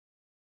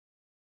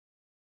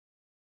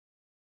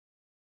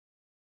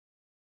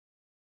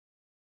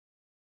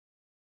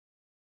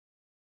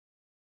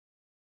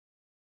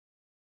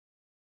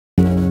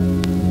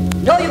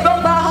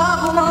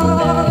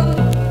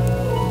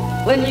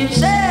when you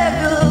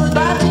said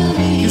goodbye to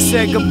me. You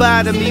said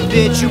goodbye to me,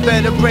 bitch. You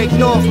better break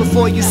north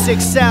before you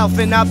 6 south,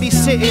 and I'll be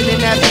sitting in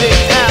that big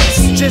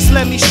house. Just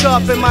let me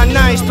sharpen my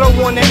knives, throw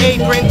on the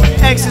apron.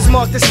 X's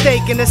mark the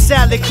steak and the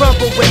salad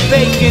crumbled with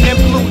bacon and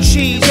blue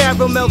cheese.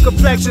 Caramel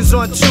complexions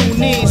on 2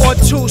 knees, on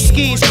 2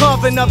 skis,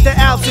 carving up the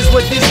ounces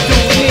what this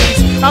dude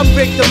needs. I'm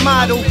Richter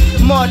model,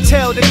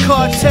 Martell the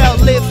cartel.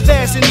 Live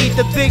fast and eat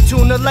the big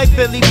tuna like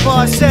Billy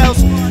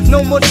Parcells.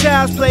 No more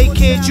child's play,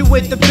 kid, you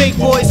with the big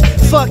boys.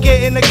 Fuck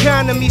it, in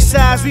economy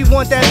size, we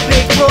want that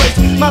big voice.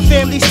 My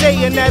family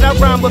saying that I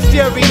rhyme with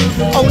fury.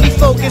 Only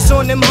focus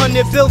on them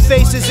 100 bill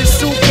faces and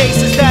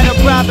suitcases that'll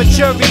bribe a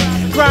jury.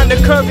 Grind the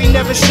curry,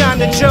 never shine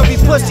the jury.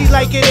 Pussy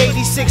like an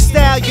 86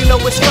 style, you know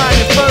it's fine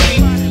and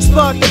furry.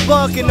 Spark the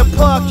bark in the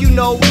park, you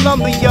know,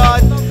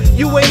 lumberyard.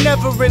 You ain't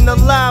never in the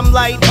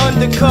limelight,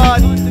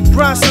 undercard.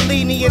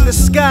 Bronsolini in the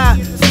sky,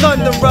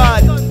 thunder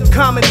rod.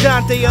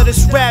 Commandante of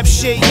this rap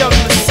shit, young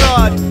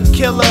Assad.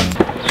 Killer.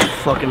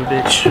 Fucking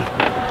bitch.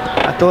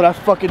 I thought I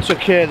fucking took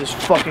care of this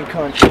fucking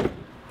cunt.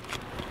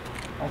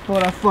 I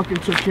thought I fucking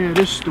took care of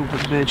this stupid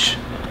bitch.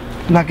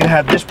 I'm not gonna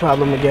have this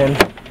problem again.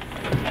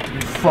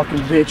 You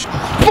fucking bitch.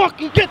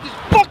 Fucking get this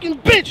fucking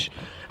bitch!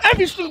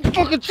 Every single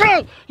fucking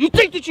time you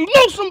think that you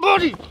know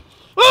somebody!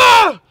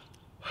 Ah!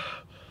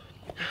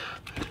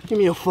 Give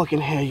me your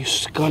fucking hair, you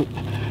scumbag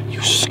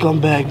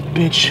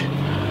bitch.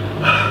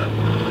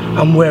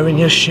 I'm wearing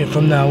your shit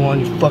from now on,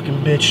 you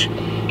fucking bitch.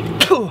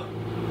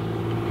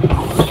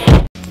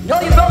 No,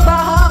 you broke my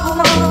heart,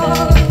 woman,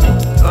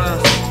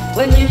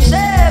 when you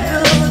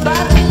said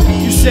goodbye to me.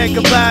 You said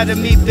goodbye to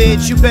me,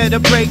 bitch. You better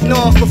break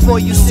north before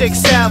you 6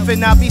 south,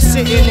 and I'll be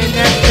sitting in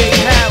that big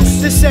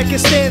house. The second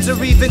stanza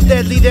even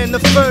deadly than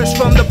the first.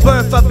 From the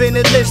birth, I've been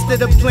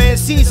enlisted, a plant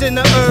season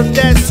the earth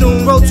that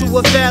soon. Road to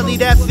a valley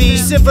that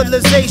feeds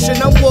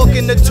civilization. I'm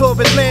walking to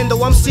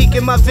Orlando, I'm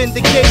seeking my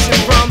vindication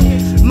from.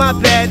 My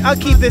bad, I'll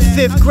keep it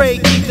 5th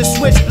grade, keep the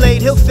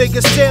switchblade. He'll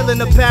figure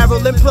sailing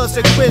apparel and plus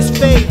a crisp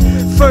fade.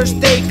 First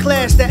day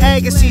class, the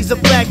Agassiz are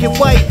black and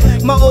white.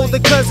 My older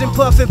cousin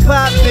puffin'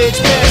 pop, bitch,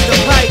 pass the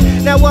pipe.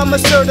 Now I'm a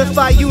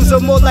certified user,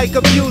 more like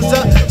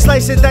abuser.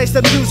 Slice and dice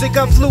the music,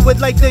 I'm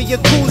fluid like the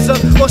Yakuza.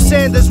 Or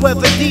Sanders,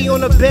 Weather D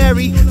on a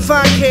berry.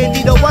 Fine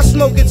candy though, I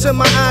smoke it till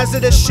my eyes are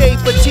the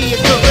shape of Tia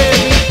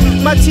Carreri.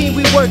 My team,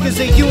 we work as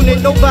a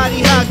unit,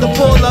 nobody hide the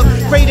ball up.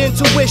 Great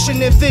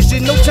intuition and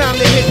vision, no time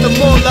to hit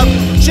them all up.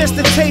 Just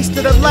a taste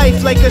of the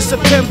life like a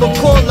September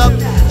call-up.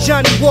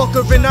 Johnny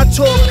Walker in our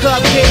talk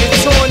cup, getting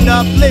torn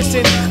up.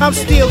 Listen, I'm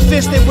still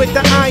fisted with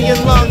the iron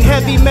lung.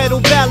 Heavy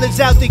metal ballads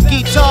out the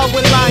guitar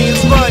when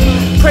lions run.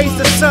 Praise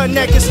the sun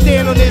that can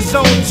stand on his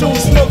own too.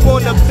 Smoke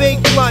on a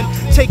big blunt,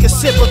 take a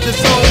sip of his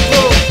own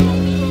brew.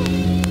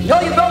 No,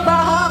 you broke my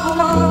heart,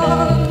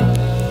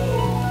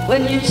 woman,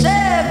 when you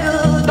said